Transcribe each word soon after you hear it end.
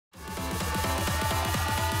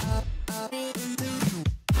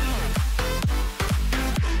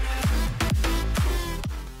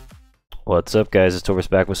What's up, guys? It's Torvus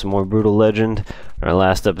back with some more Brutal Legend. In our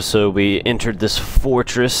last episode, we entered this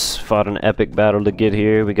fortress, fought an epic battle to get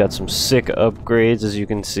here. We got some sick upgrades, as you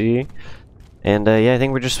can see. And yeah, I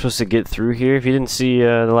think we're just supposed to get through here. If you didn't see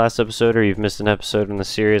the last episode, or you've missed an episode in the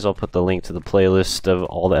series, I'll put the link to the playlist of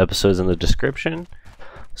all the episodes in the description.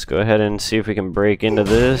 Let's go ahead and see if we can break into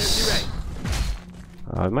this.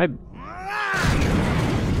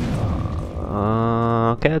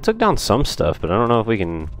 Okay, I took down some stuff, but I don't know if we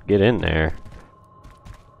can get in there.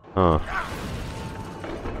 Huh.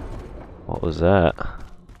 What was that?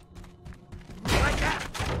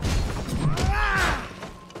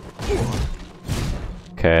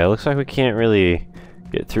 Okay, it looks like we can't really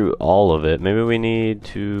get through all of it. Maybe we need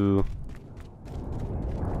to...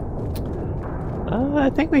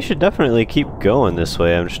 I think we should definitely keep going this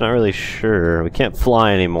way. I'm just not really sure. We can't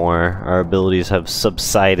fly anymore. Our abilities have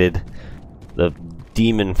subsided. The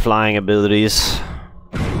demon flying abilities.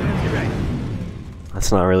 That's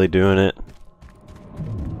not really doing it.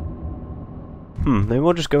 Maybe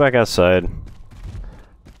we'll just go back outside.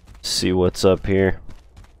 See what's up here.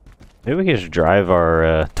 Maybe we can just drive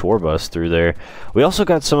our Torvus through there. We also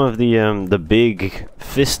got some of the big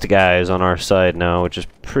fist guys on our side now, which is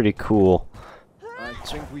pretty cool. I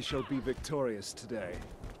think we shall be victorious today.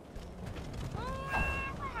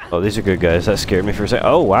 Oh, these are good guys. That scared me for a second.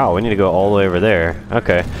 Oh, wow. We need to go all the way over there.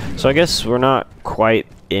 Okay. So I guess we're not quite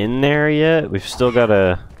in there yet. We've still got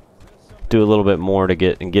to do a little bit more to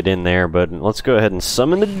get in there, but let's go ahead and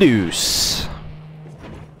summon the Deuce.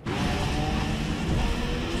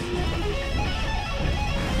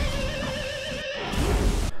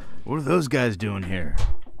 What are those guys doing here?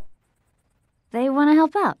 They want to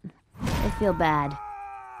help out. They feel bad.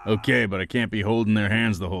 Okay, but I can't be holding their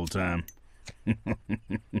hands the whole time.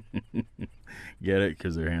 Get it?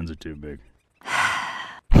 Because their hands are too big.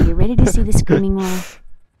 Are you ready to see the screaming wall?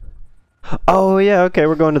 Oh, yeah, okay,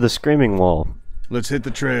 we're going to the Screaming Wall. Let's hit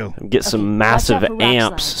the trail. Get some massive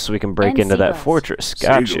amps so we can break into that fortress.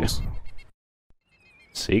 Gotcha.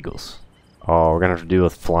 Seagulls. Oh, we're gonna have to deal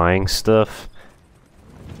with flying stuff.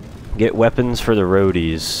 Get weapons for the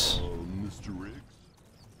roadies. Mr. Riggs,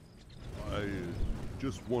 I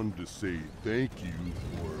just wanted to say thank you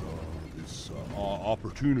for this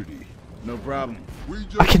opportunity. No problem.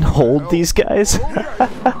 I can hold these guys?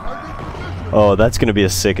 Oh, that's gonna be a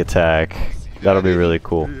sick attack. That'll be really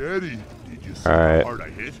cool. Hey, Eddie, did you see Alright. how hard I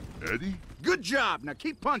hit, Eddie? Good job. Now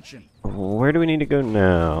keep punching. Where do we need to go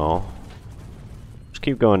now? Just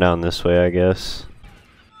keep going down this way, I guess.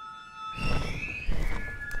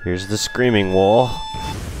 Here's the Screaming Wall.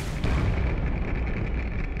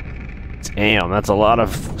 Damn, that's a lot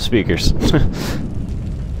of speakers.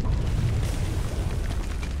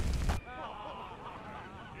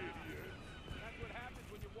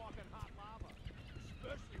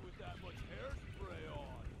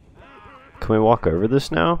 Can we walk over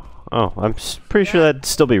this now? Oh, I'm pretty sure that'd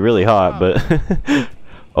still be really hot, but...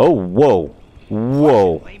 Oh, whoa.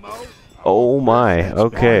 Whoa. Oh my,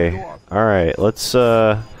 okay. Alright, let's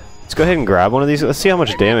go ahead and grab one of these. Let's see how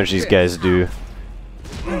much damage these guys do.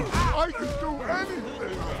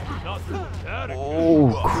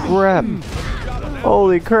 Oh, crap.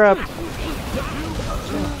 Holy crap.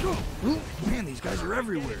 Man, these guys are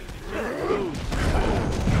everywhere.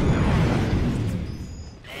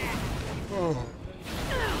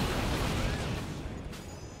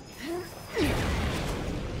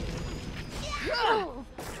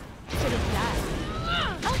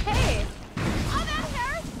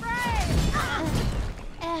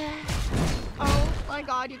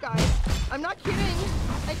 God, you guys. I'm not kidding.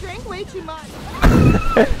 I drank way too much.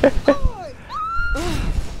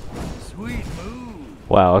 Sweet move.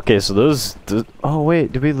 Wow, okay, so those... Oh,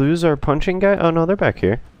 wait, did we lose our punching guy? Oh, no, they're back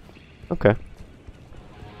here. Okay.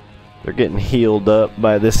 They're getting healed up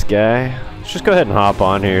by this guy. Let's just go ahead and hop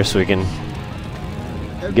on here so we can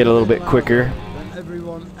get a little bit quicker. Than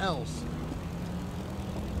everyone else.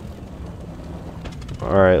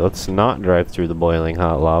 Alright, let's not drive through the boiling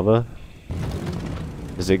hot lava.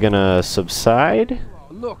 Is it gonna subside?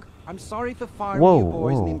 Look, I'm sorry for firing you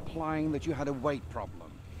boys and implying that you had a weight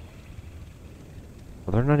problem.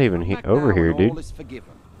 Well, they're not even over here, dude. All is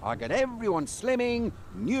forgiven. I got everyone slimming,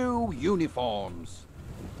 new uniforms.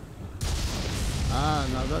 Ah,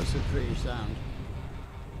 now that's a pretty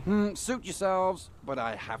sound. Suit yourselves, but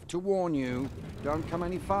I have to warn you, don't come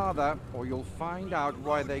any farther or you'll find out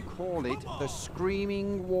why they call it the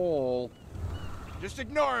Screaming Wall. Just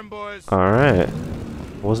ignore him, boys. Alright.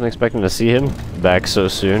 Wasn't expecting to see him back so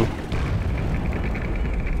soon.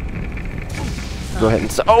 Go ahead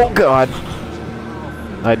and... Oh, God!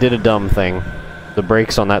 I did a dumb thing. The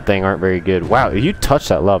brakes on that thing aren't very good. Wow, if you touch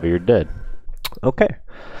that lava, you're dead. Okay.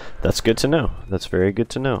 That's good to know. That's very good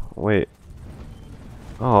to know. Wait.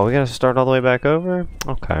 Oh, we gotta start all the way back over?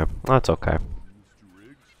 Okay. That's okay.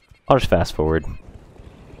 I'll just fast forward.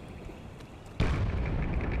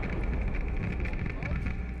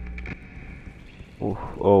 Ooh,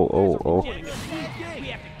 oh.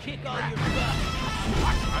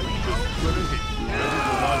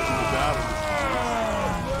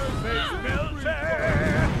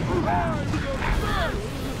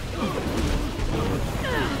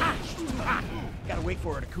 Gotta wait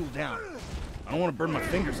for her to cool down. I don't want to burn my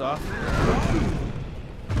fingers off.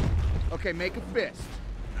 Okay, make a fist.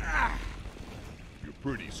 You're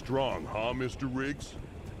pretty strong, huh, Mr. Riggs?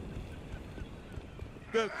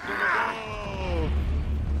 Did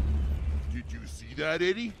you see that,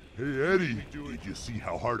 Eddie? Hey, Eddie, did you see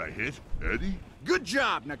how hard I hit? Eddie? Good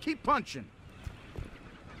job. Now keep punching.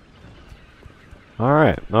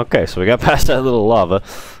 Alright, okay, so we got past that little lava.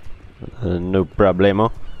 No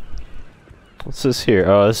problemo. What's this here?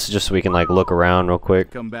 Oh, this is just so we can, like, look around real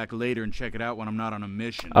quick. Come back later and check it out when I'm not on a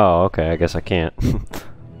mission. Oh, okay, I guess I can't.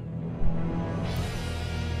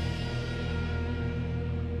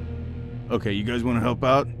 Okay, you guys want to help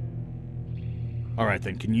out? Alright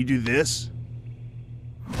then, can you do this?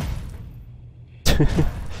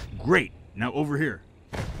 Great! Now over here.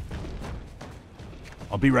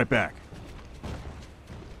 I'll be right back.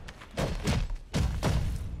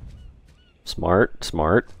 Smart.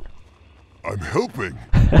 I'm helping.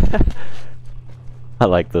 I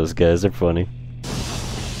like those guys, they're funny.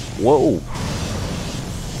 Whoa!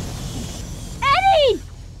 Eddie!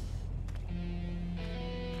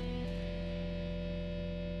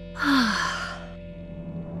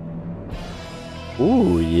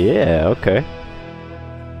 Ooh, yeah, okay.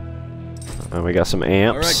 And we got some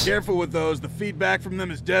amps. Alright, careful with those. The feedback from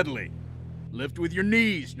them is deadly. Lift with your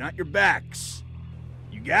knees, not your backs.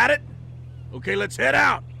 You got it? Okay, let's head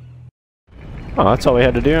out. Oh, that's all we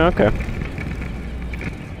had to do? Okay.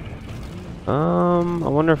 I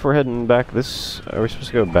wonder if we're heading back this... Are we supposed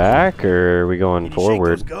to go back, or are we going Can you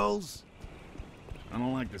forward? shake those gulls? I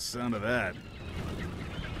don't like the sound of that.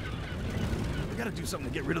 We gotta do something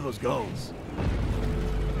to get rid of those gulls.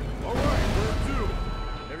 Alright, where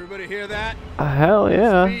to? Everybody hear that? Hell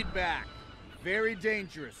yeah. Feedback. Very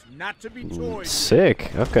dangerous. Not to be toyed with.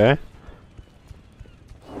 Sick, okay.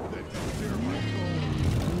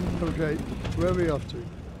 Okay, where are we off to?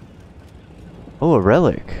 Oh, a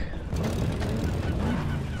relic.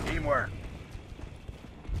 Teamwork.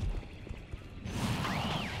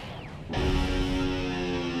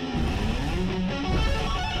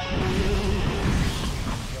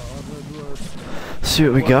 Let's see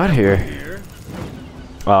what we got here.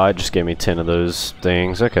 Oh, it just gave me 10 of those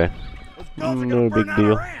things. Okay. No big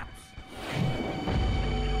deal.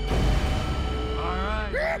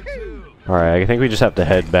 Alright, I think we just have to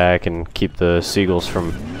head back and keep the seagulls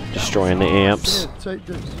from destroying the amps. Yeah, take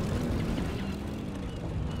this.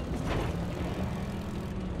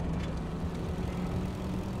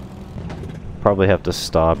 Probably have to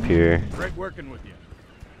stop here. Great working with you.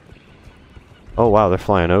 Oh wow, they're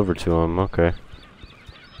flying over to them. Okay.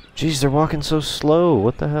 Jeez, they're walking so slow.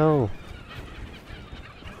 What the hell?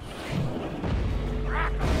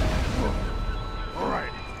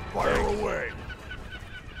 Alright, fire away.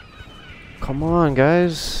 Come on,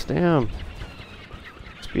 guys. Damn.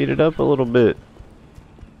 Speed it up a little bit.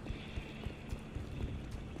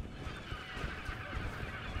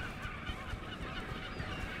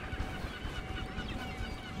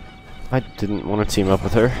 I didn't want to team up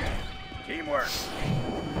with her. Teamwork.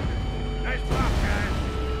 Nice job, guys.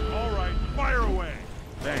 Alright, fire away.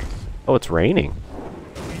 Thanks. Oh, it's raining.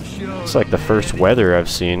 It's like the first weather I've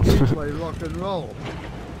seen. Play rock and roll.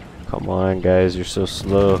 Come on, guys. You're so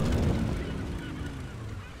slow.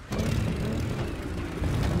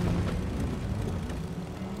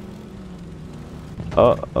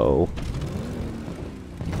 Uh-oh.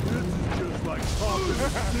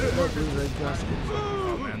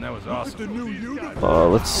 Oh man, that was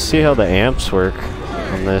awesome. Let's see how the amps work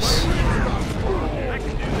on this.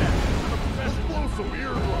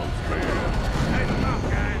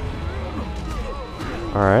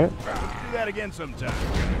 Alright. Do that again sometime.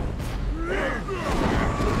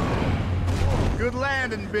 Good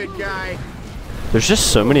landing, big guy. There's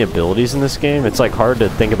just so many abilities in this game, it's like hard to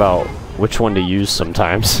think about which one to use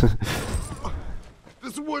sometimes.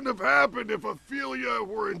 This wouldn't have happened if Ophelia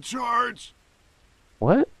were in charge.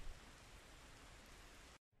 What?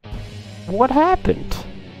 What happened?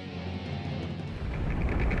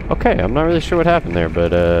 Okay, I'm not really sure what happened there,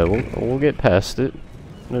 but we'll get past it.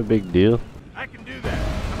 No big deal. I can do that.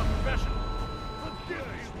 I'm a professional. Let's get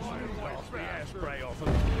these spray off of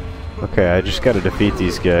them. Okay, I just gotta defeat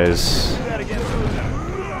these guys.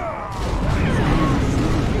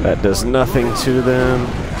 That does nothing to them.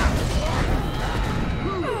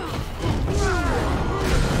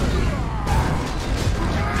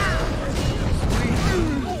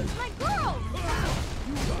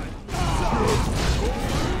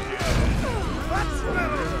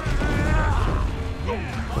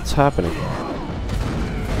 What's happening?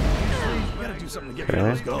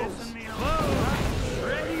 Okay.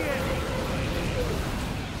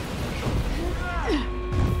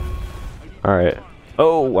 Alright.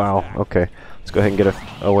 Oh, wow. Okay. Let's go ahead and get a...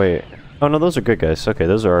 Oh, wait. Oh, no, those are good guys. Okay,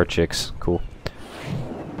 those are our chicks. Cool.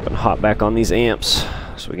 Gonna hop back on these amps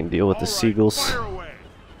so we can deal with the seagulls.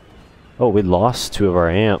 Oh, we lost 2 of our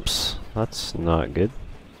amps. That's not good.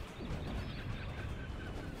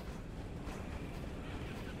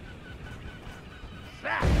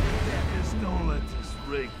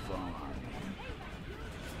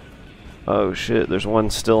 Oh shit, there's one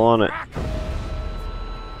still on it.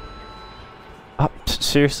 Oh,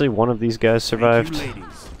 seriously, one of these guys survived?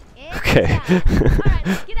 Okay.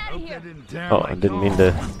 Oh, I didn't mean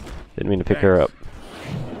to pick her up.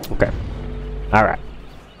 Okay. Alright.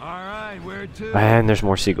 And there's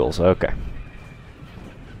more seagulls, okay.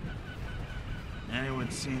 Anyone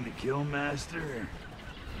seen the Killmaster?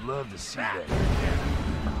 Love to see that.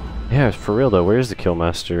 Yeah, for real though, where's the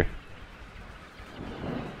Killmaster?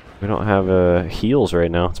 We don't have heals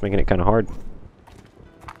right now. It's making it kind of hard.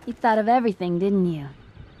 You thought of everything, didn't you?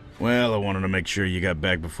 Well, I wanted to make sure you got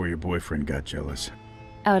back before your boyfriend got jealous.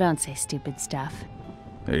 Oh, don't say stupid stuff.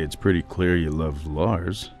 Hey, it's pretty clear you love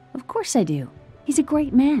Lars. Of course I do. He's a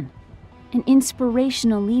great man. An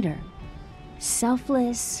inspirational leader.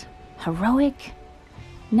 Selfless, heroic.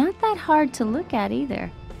 Not that hard to look at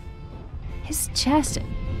either. His chest...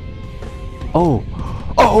 Oh!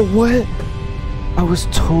 Oh, what? I was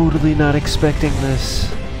totally not expecting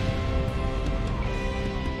this.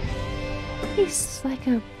 He's like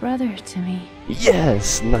a brother to me.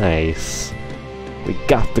 Yes, nice. We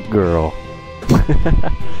got the girl.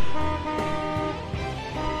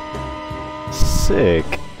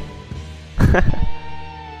 Sick.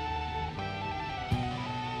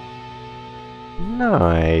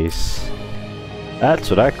 Nice. That's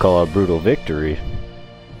what I call a brutal victory.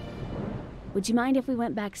 Would you mind if we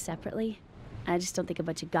went back separately? I just don't think a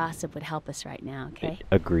bunch of gossip would help us right now, okay?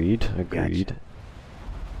 Agreed, agreed.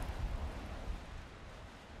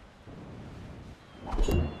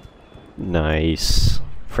 Gotcha. Nice.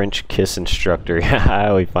 French kiss instructor.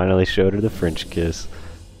 Yeah, we finally showed her the French kiss.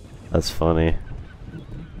 That's funny.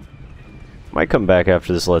 Might come back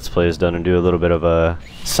after this Let's Play is done and do a little bit of a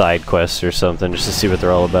side quest or something just to see what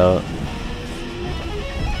they're all about.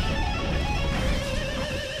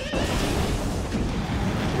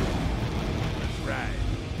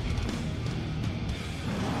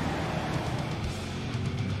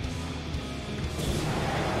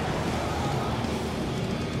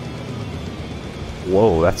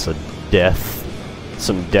 Whoa, that's a death.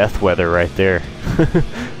 Some death weather right there.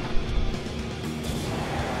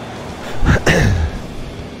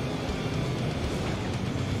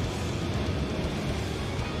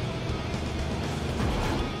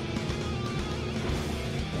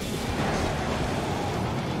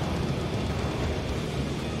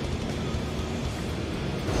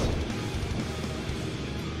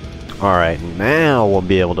 Alright, now we'll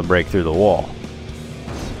be able to break through the wall.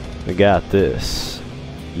 We got this.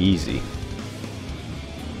 Easy.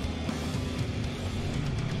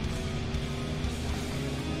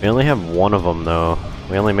 We only have one of them though.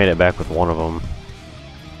 We only made it back with one of them.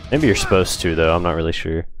 Maybe you're supposed to though, I'm not really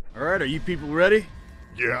sure. Alright, are you people ready?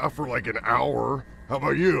 Yeah, for like an hour. How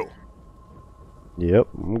about you? Yep,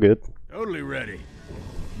 I'm good. Totally ready.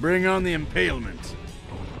 Bring on the impalement.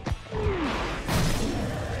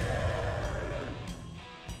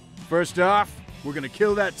 First off, we're gonna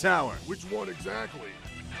kill that tower. Which one exactly?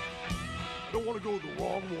 I don't want to go to the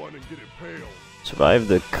wrong one and get impaled. Survive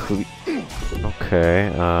the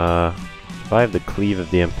Okay, survive the cleave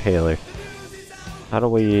of the impaler. How do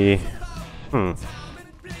we...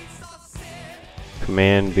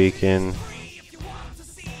 Command beacon.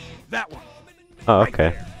 That one. Oh,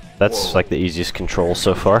 okay. That's like the easiest control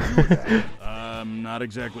so far. I'm not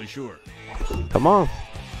exactly sure. Come on.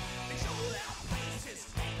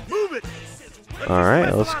 Move it!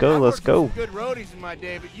 Alright, let's go, let's go. Good roadies in my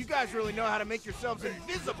day, but you guys really know how to make yourselves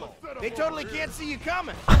invisible. They totally can't see you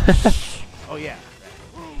coming. Oh yeah.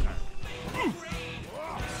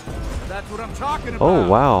 That's what I'm talking about. Oh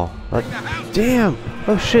wow. Damn!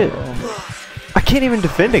 Oh shit. I can't even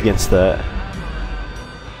defend against that.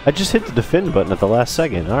 I just hit the defend button at the last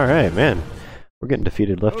second. Alright, man. We're getting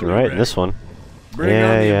defeated left and Totally right in ready. this one. Bring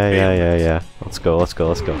Yeah, on the yeah, yeah, yeah, impalements. yeah. Let's go, let's go,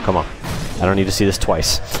 let's go. Come on. I don't need to see this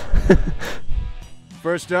twice.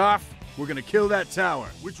 First off, we're gonna kill that tower.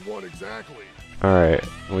 Which one exactly? Alright,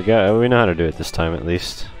 we know how to do it this time at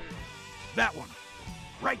least. That one.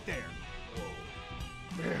 Right there.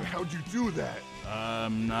 Man, how'd you do that?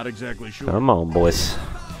 I'm not exactly sure. Come on, boys.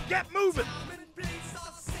 Get moving!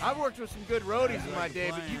 I've worked with some good roadies in my day,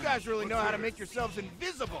 but you guys really know how to make yourselves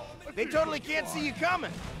invisible. They totally can't see you coming.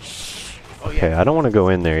 Oh, yeah. Okay, I don't want to go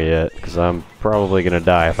in there yet, because I'm probably going to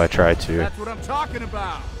die if I try to. That's what I'm talking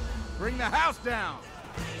about. Bring the house down.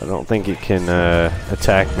 I don't think it can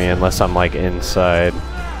attack me unless I'm like inside.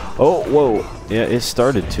 Oh, whoa. Yeah, it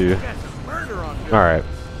started to. That's a murder on film. Alright.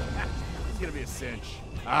 It's gonna be a cinch.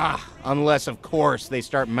 Unless, of course, they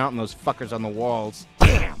start mounting those fuckers on the walls.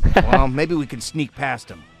 Damn! Well, maybe we can sneak past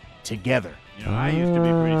them. Together. You know, I used to be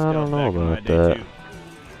pretty I stealth don't know back in my about day, that. too.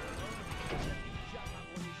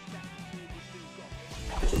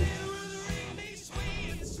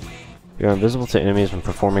 You're invisible to enemies when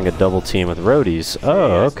performing a double team with roadies. Oh,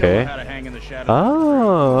 Yeah, I still know okay. how to hang in the shadows.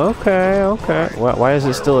 Oh, okay, okay. Why is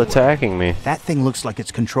it still attacking me? That thing looks like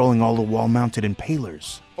it's controlling all the wall-mounted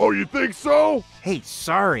impalers. Oh, you think so? Hey,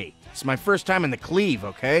 sorry. It's my first time in the cleave,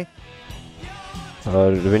 okay?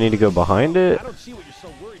 Do we need to go behind it? don't see what you're so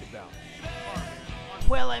worried about.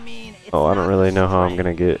 Well, I mean, it's Oh, I don't not really the know how I'm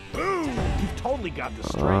strength. gonna get. You've totally got the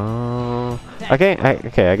strength.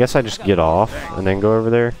 Okay, I guess I just get off and then go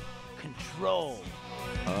over there. Control.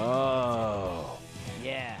 Oh.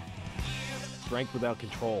 Yeah. Strength without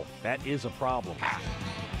control. That is a problem.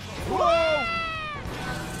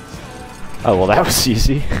 Oh, well, that was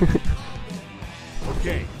easy.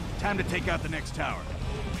 Okay, time to take out the next tower.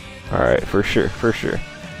 Alright, for sure, for sure.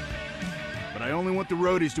 But I only want the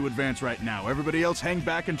roadies to advance right now. Everybody else hang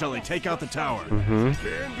back until they take out the tower. Mm-hmm.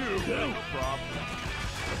 Can do. No problem.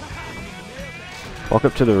 Walk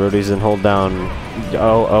up to the roadies and hold down.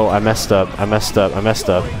 Oh, I messed up. I messed up. I messed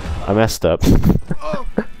up. I messed up. Oh,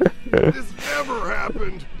 this never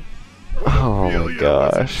happened. Oh my Ophelia was in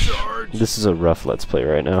gosh. charge. This is a rough Let's Play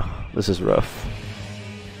right now. This is rough.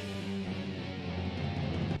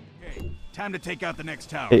 Okay, time to take out the next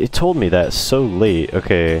tower. It told me that so late.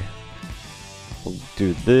 Okay. We'll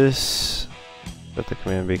do this. Put the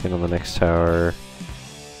command beacon on the next tower.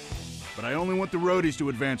 But I only want the roadies to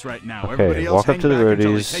advance right now. Okay, Everybody else walk up hang to the back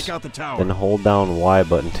until they roadies, take out the tower. then hold down Y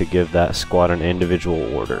button to give that squad an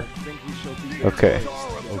individual order. Okay.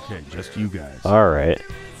 Okay, just you guys. Alright.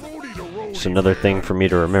 Roadie to roadie, Just another man. thing for me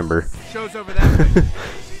to remember. Show's over that way.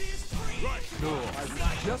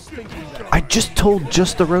 I just told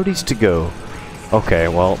just the roadies to go. Okay,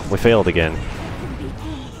 well, we failed again.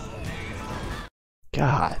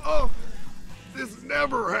 God. Oh, this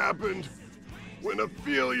never happened. When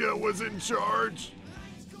Ophelia was in charge.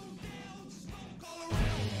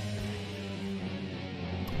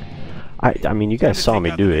 I mean, you guys saw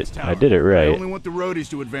me do it. I did it I right. only want the roadies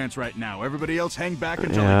to advance right now. Everybody else hang back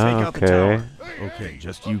until Yeah, they take out the okay. tower. Okay,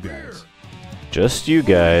 just you guys. Just you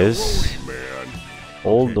guys. Man,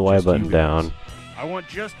 Hold Okay, the Y just button you down. guys. I want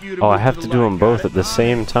just you to Oh, I move have to to the do line, them both got at it? the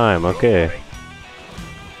same time. Okay.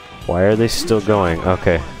 Why are they still going?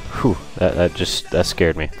 Okay. Whew. That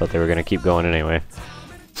scared me. Thought they were gonna keep going anyway.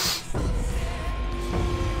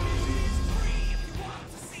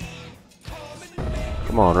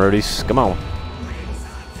 Come on, roadies. Come on.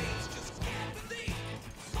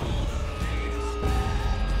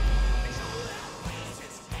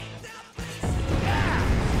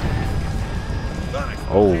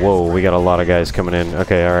 Oh, whoa, we got a lot of guys coming in.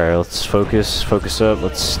 Okay, alright, let's focus up.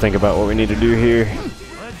 Let's think about what we need to do here.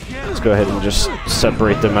 Let's go ahead and just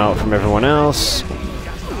separate them out from everyone else.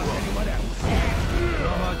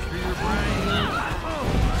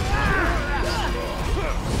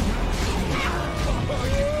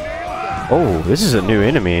 Oh, this is a new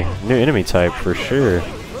enemy type for sure.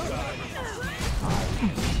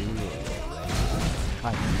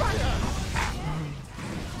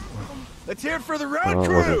 Let's hear it for the road Oh, it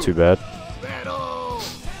crew. wasn't too bad. metal.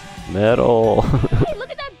 Metal. Hey, look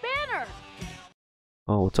at that banner!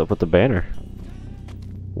 Oh, what's up with the banner?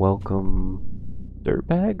 Welcome,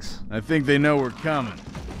 dirtbags? I think they know we're coming.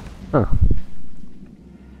 Huh.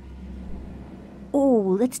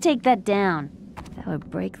 Oh, let's take that down. That would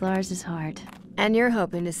break Lars's heart. And you're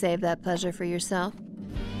hoping to save that pleasure for yourself?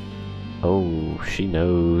 Oh, she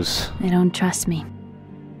knows. They don't trust me.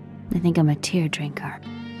 They think I'm a tear drinker.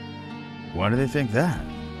 Why do they think that?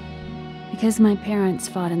 Because my parents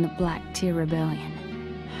fought in the Black Tear Rebellion.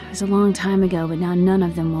 It was a long time ago, but now none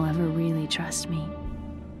of them will ever really trust me.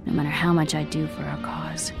 No matter how much I do for our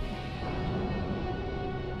cause.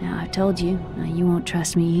 Now, I've told you, now you won't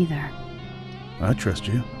trust me either. I trust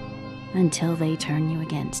you. Until they turn you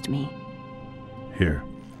against me. Here.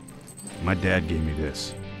 My dad gave me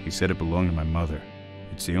this. He said it belonged to my mother.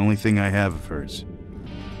 It's the only thing I have of hers.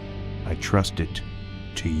 I trust it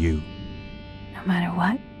to you. No matter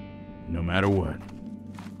what? No matter what.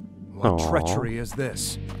 What Aww. treachery is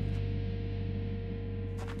this?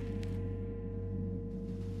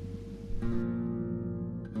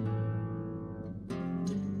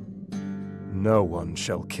 No one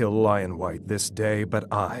shall kill Lionwhite this day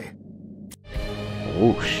but I.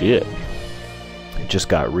 Oh shit. It just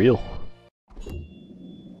got real.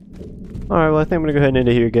 Alright, well I think I'm gonna go ahead and end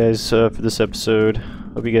it here, guys, for this episode.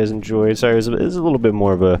 Hope you guys enjoyed. Sorry, it was a little bit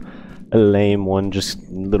more of a lame one, just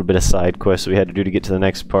a little bit of side quest we had to do to get to the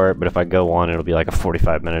next part, but if I go on it'll be like a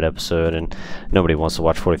 45-minute episode, and nobody wants to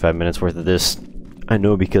watch 45 minutes worth of this. I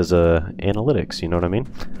know, because analytics, you know what I mean?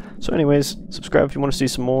 So anyways, subscribe if you want to see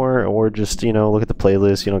some more, or just, you know, look at the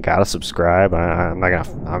playlist. You know, gotta subscribe.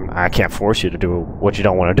 I can't force you to do what you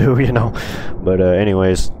don't want to do, you know. But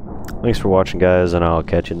anyways, thanks for watching, guys, and I'll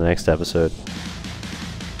catch you in the next episode.